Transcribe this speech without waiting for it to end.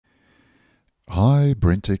Hi,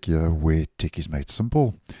 BrenTech here, where tech is made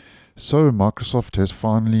simple. So Microsoft has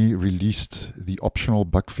finally released the optional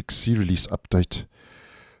bug fix C release update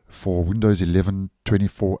for Windows 11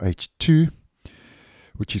 24H2,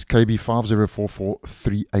 which is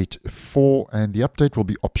KB5044384, and the update will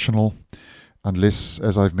be optional unless,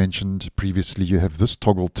 as I've mentioned previously, you have this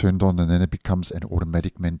toggle turned on and then it becomes an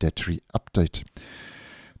automatic mandatory update.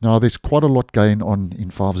 Now there's quite a lot going on in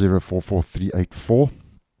 5044384.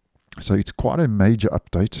 So it's quite a major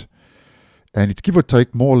update, and it's give or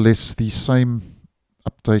take more or less the same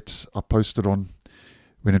update I posted on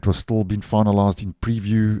when it was still being finalized in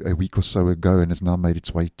preview a week or so ago, and has now made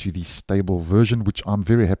its way to the stable version, which I'm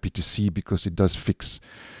very happy to see because it does fix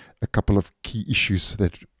a couple of key issues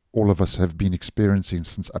that all of us have been experiencing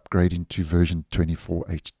since upgrading to version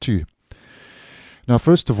 24H2. Now,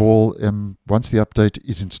 first of all, once the update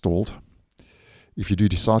is installed, if you do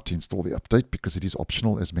decide to install the update, because it is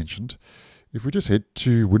optional as mentioned, if we just head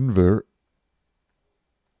to WinVer,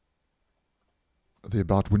 the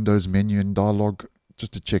About Windows menu and dialog,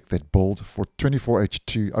 just to check that build for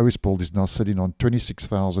 24H2, OS build is now sitting on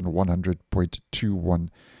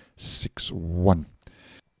 26,100.2161.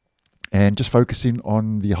 And just focusing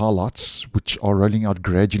on the highlights, which are rolling out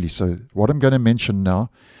gradually. So what I'm going to mention now,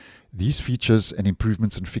 these features and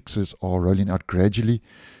improvements and fixes are rolling out gradually.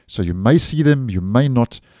 So you may see them, you may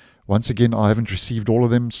not. Once again, I haven't received all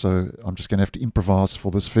of them, so I'm just going to have to improvise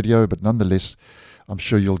for this video. But nonetheless, I'm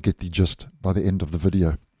sure you'll get the gist by the end of the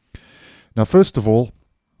video. Now, first of all,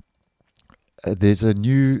 there's a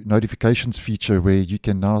new notifications feature where you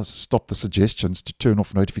can now stop the suggestions to turn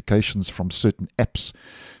off notifications from certain apps.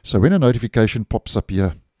 So when a notification pops up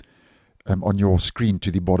here on your screen to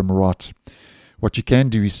the bottom right, what you can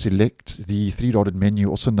do is select the three-dotted menu,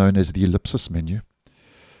 also known as the ellipsis menu,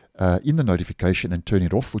 in the notification and turn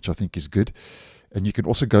it off, which I think is good. And you can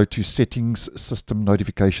also go to Settings, System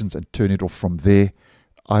Notifications, and turn it off from there.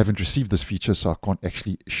 I haven't received this feature, so I can't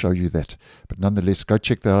actually show you that. But nonetheless, go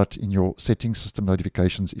check that out in your Settings, System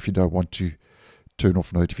Notifications if you don't want to turn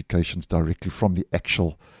off notifications directly from the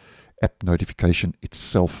actual app notification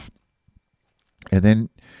itself. And then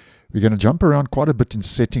we're going to jump around quite a bit in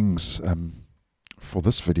settings for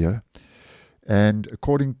this video, and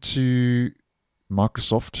according to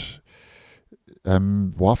Microsoft,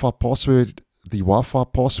 Wi-Fi password, the Wi-Fi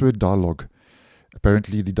password dialog,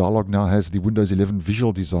 apparently the dialog now has the Windows 11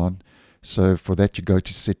 visual design. So for that, you go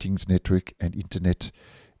to Settings, Network, and Internet,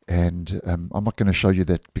 and I'm not going to show you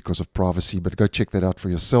that because of privacy, but go check that out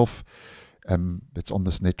for yourself. It's on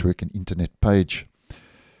this Network and Internet page.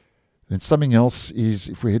 Then something else is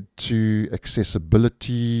if we head to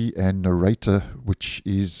accessibility and narrator, which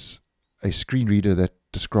is a screen reader that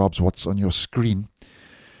describes what's on your screen.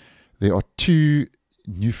 There are two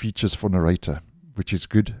new features for narrator, which is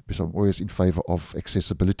good because I'm always in favor of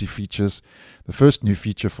accessibility features. The first new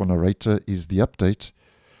feature for narrator is the update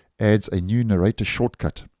adds a new narrator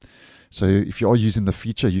shortcut. So if you are using the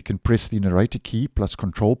feature, you can press the narrator key plus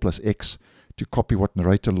Control plus X to copy what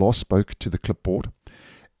narrator last spoke to the clipboard.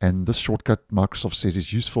 And this shortcut, Microsoft says,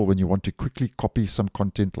 is useful when you want to quickly copy some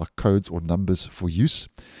content like codes or numbers for use.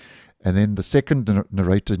 And then the second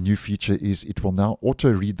narrator new feature is it will now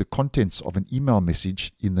auto-read the contents of an email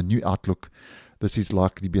message in the new Outlook. This is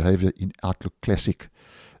like the behavior in Outlook Classic,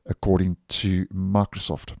 according to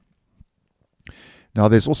Microsoft. Now,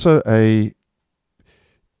 there's also a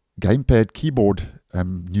Gamepad Keyboard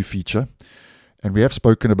new feature. And we have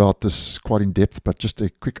spoken about this quite in depth, but just a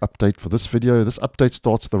quick update for this video. This update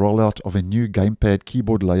starts the rollout of a new Gamepad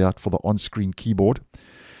keyboard layout for the on-screen keyboard.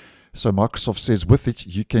 So Microsoft says with it,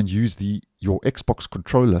 you can use your Xbox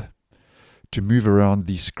controller to move around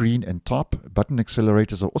the screen and type. Button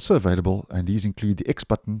accelerators are also available, and these include the X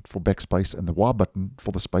button for backspace and the Y button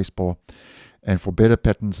for the spacebar. And for better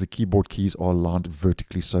patterns, the keyboard keys are aligned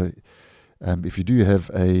vertically. So if you do have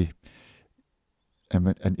an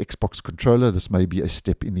Xbox controller, this may be a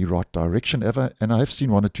step in the right direction ever. And I have seen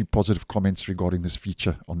one or two positive comments regarding this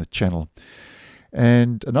feature on the channel.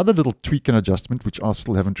 And another little tweak and adjustment, which I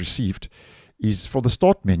still haven't received, is for the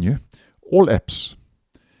start menu, all apps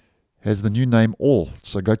has the new name all.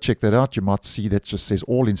 So go check that out. You might see that just says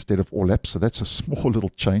all instead of all apps. So that's a small little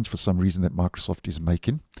change for some reason that Microsoft is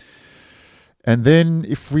making. And then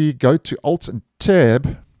if we go to Alt and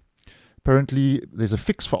Tab, apparently there's a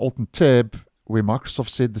fix for Alt and Tab where Microsoft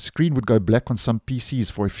said the screen would go black on some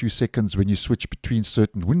PCs for a few seconds when you switch between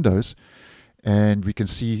certain windows. And we can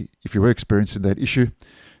see, if you were experiencing that issue,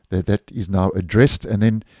 that is now addressed. And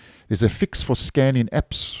then there's a fix for scanning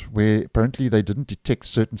apps where apparently they didn't detect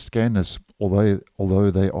certain scanners,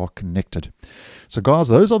 although they are connected. So guys,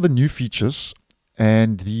 those are the new features.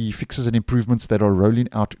 and the fixes and improvements that are rolling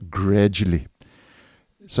out gradually.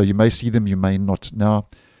 So you may see them, you may not. Now,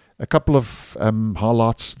 a couple of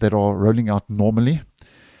highlights that are rolling out normally.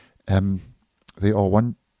 There are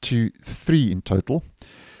 1, 2, 3 in total.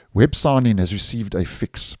 Web sign-in has received a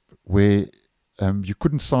fix where you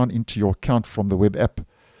couldn't sign into your account from the web app,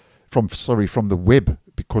 from the web,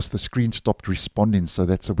 because the screen stopped responding. So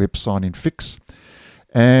that's a web sign-in fix.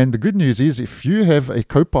 And the good news is, if you have a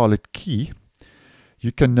CoPilot key,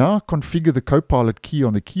 you can now configure the CoPilot key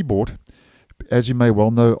on the keyboard. As you may well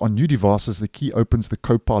know, on new devices, the key opens the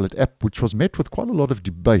CoPilot app, which was met with quite a lot of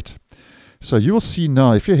debate. So you will see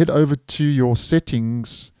now, if you head over to your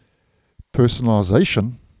settings,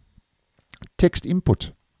 personalization, text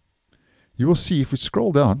input, you will see, if we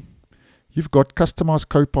scroll down, you've got customize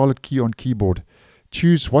CoPilot key on keyboard.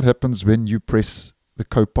 Choose what happens when you press the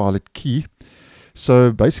CoPilot key.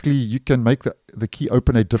 So basically, you can make the key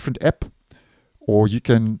open a different app, or you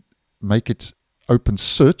can make it open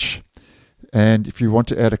search. And if you want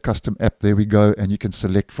to add a custom app, there we go, and you can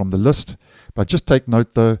select from the list. But just take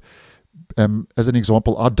note though, as an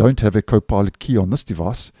example, I don't have a CoPilot key on this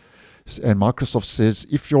device. And Microsoft says,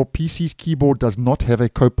 if your PC's keyboard does not have a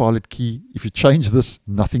CoPilot key, if you change this,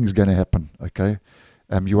 nothing's going to happen, okay?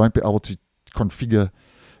 You won't be able to configure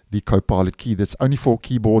the CoPilot key. That's only for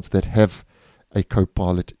keyboards that have a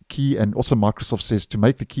CoPilot key. And also Microsoft says to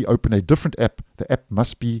make the key open a different app, the app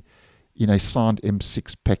must be in a signed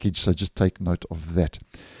M6 package, so just take note of that.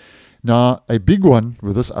 Now, a big one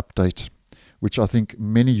with this update, which I think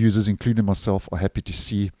many users, including myself, are happy to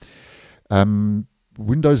see,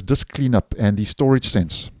 Windows Disk Cleanup and the storage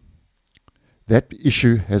sense. That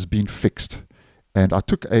issue has been fixed. And I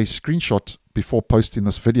took a screenshot before posting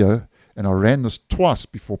this video, and I ran this twice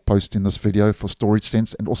before posting this video for storage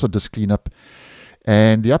sense and also disk cleanup.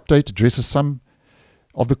 And the update addresses some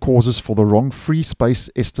of the causes for the wrong free space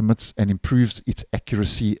estimates and improves its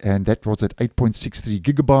accuracy. And that was at 8.63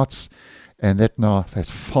 gigabytes. And that now has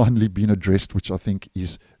finally been addressed, which I think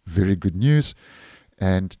is very good news.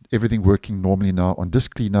 And everything working normally now on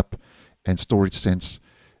disk cleanup and storage sense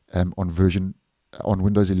on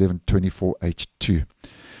Windows 11 24H2.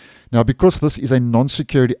 Now, because this is a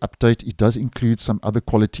non-security update, it does include some other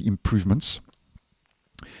quality improvements.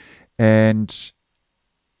 And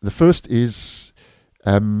the first is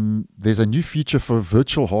there's a new feature for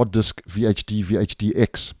virtual hard disk VHD,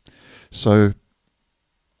 VHDX. So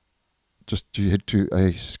just to head to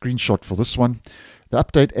a screenshot for this one, the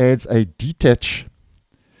update adds a detach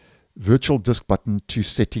virtual disk button to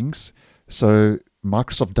settings. So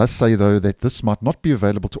Microsoft does say, though, that this might not be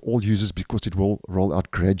available to all users because it will roll out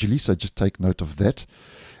gradually, so just take note of that.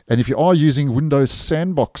 And if you are using Windows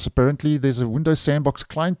Sandbox, apparently there's a Windows Sandbox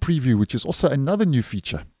client preview, which is also another new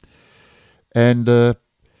feature. And the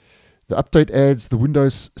update adds the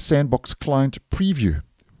Windows Sandbox client preview.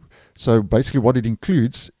 So basically what it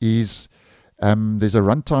includes is there's a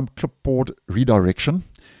runtime clipboard redirection,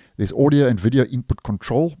 there's audio and video input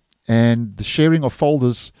control, and the sharing of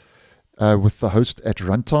folders with the host at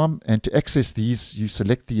runtime. And to access these, you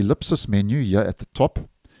select the ellipsis menu here at the top,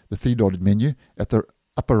 the three-dotted menu at the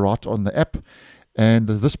upper right on the app. And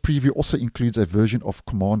this preview also includes a version of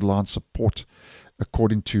command line support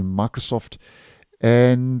according to Microsoft.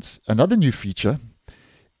 And another new feature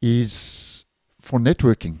is for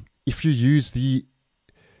networking. If you use the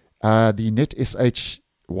NetSH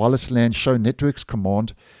wireless LAN show networks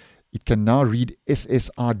command, it can now read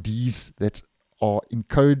SSRDs that are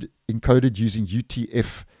encoded using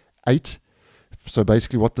UTF-8. So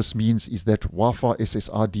basically what this means is that Wi-Fi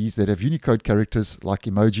SSRDs that have Unicode characters like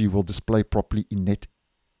emoji will display properly in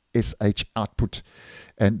NetSH output.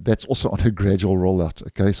 And that's also on a gradual rollout.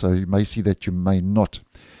 Okay, so you may see that, you may not.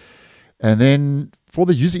 And then for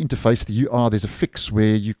the user interface, the UI, there's a fix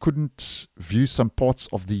where you couldn't view some parts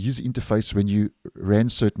of the user interface when you ran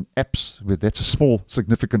certain apps. Where that's a small,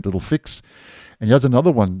 significant little fix. And here's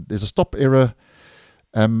another one. There's a stop error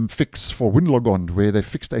fix for WinLogon, where they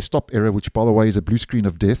fixed a stop error, which, by the way, is a blue screen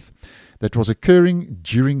of death, that was occurring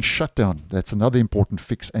during shutdown. That's another important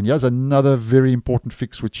fix. And here's another very important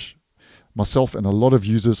fix, which myself and a lot of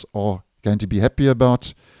users are going to be happy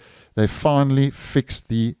about. They finally fixed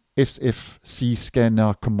the SFC scan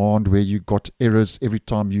now command, where you got errors every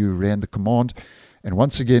time you ran the command. And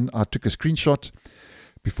once again, I took a screenshot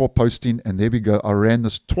before posting, and there we go. I ran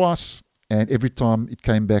this twice, and every time it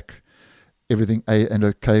came back everything A and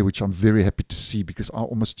OK, which I'm very happy to see, because I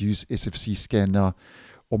almost use SFC scan now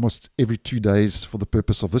almost every 2 days for the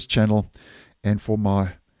purpose of this channel and for my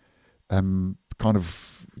kind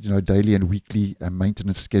of daily and weekly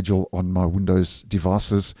maintenance schedule on my Windows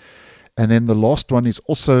devices. And then the last one is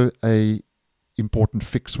also a important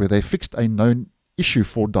fix where they fixed a known issue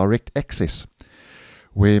for direct access,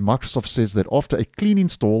 where Microsoft says that after a clean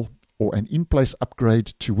install or an in-place upgrade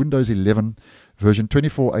to Windows 11 version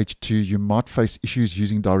 24H2, you might face issues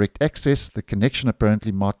using direct access. The connection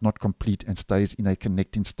apparently might not complete and stays in a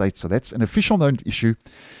connecting state. So that's an official known issue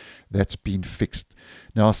that's been fixed.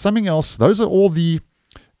 Now, something else, those are all the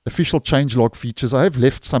official changelog features. I have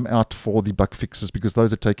left some out for the bug fixes because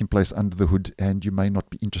those are taking place under the hood and you may not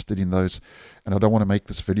be interested in those. And I don't want to make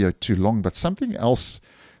this video too long, but something else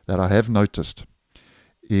that I have noticed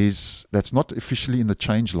is that's not officially in the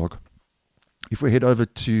changelog. If we head over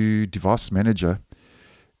to Device Manager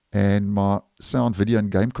and my sound, video, and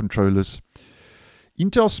game controllers,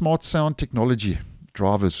 Intel Smart Sound Technology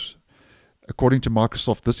drivers, according to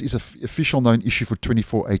Microsoft, this is an official known issue for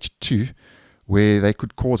 24H2, where they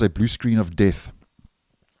could cause a blue screen of death.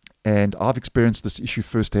 And I've experienced this issue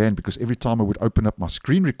firsthand because every time I would open up my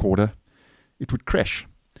screen recorder, it would crash,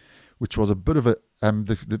 which was a bit of a,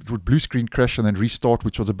 it would blue screen crash and then restart,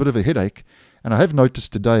 which was a bit of a headache. And I have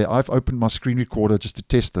noticed today, I've opened my screen recorder just to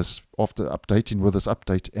test this after updating with this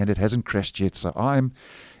update, and it hasn't crashed yet. So I'm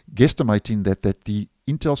guesstimating that the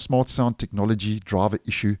Intel Smart Sound Technology driver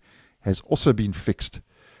issue has also been fixed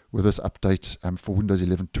with this update for Windows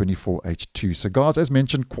 11 24H2. So guys, as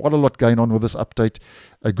mentioned, quite a lot going on with this update.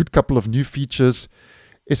 A good couple of new features.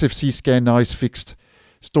 SFC scan now is fixed.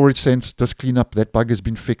 Storage sense disk cleanup, that bug has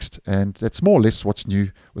been fixed. And that's more or less what's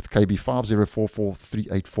new with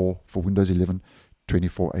KB5044384 for Windows 11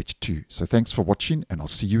 24H2. So thanks for watching, and I'll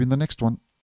see you in the next one.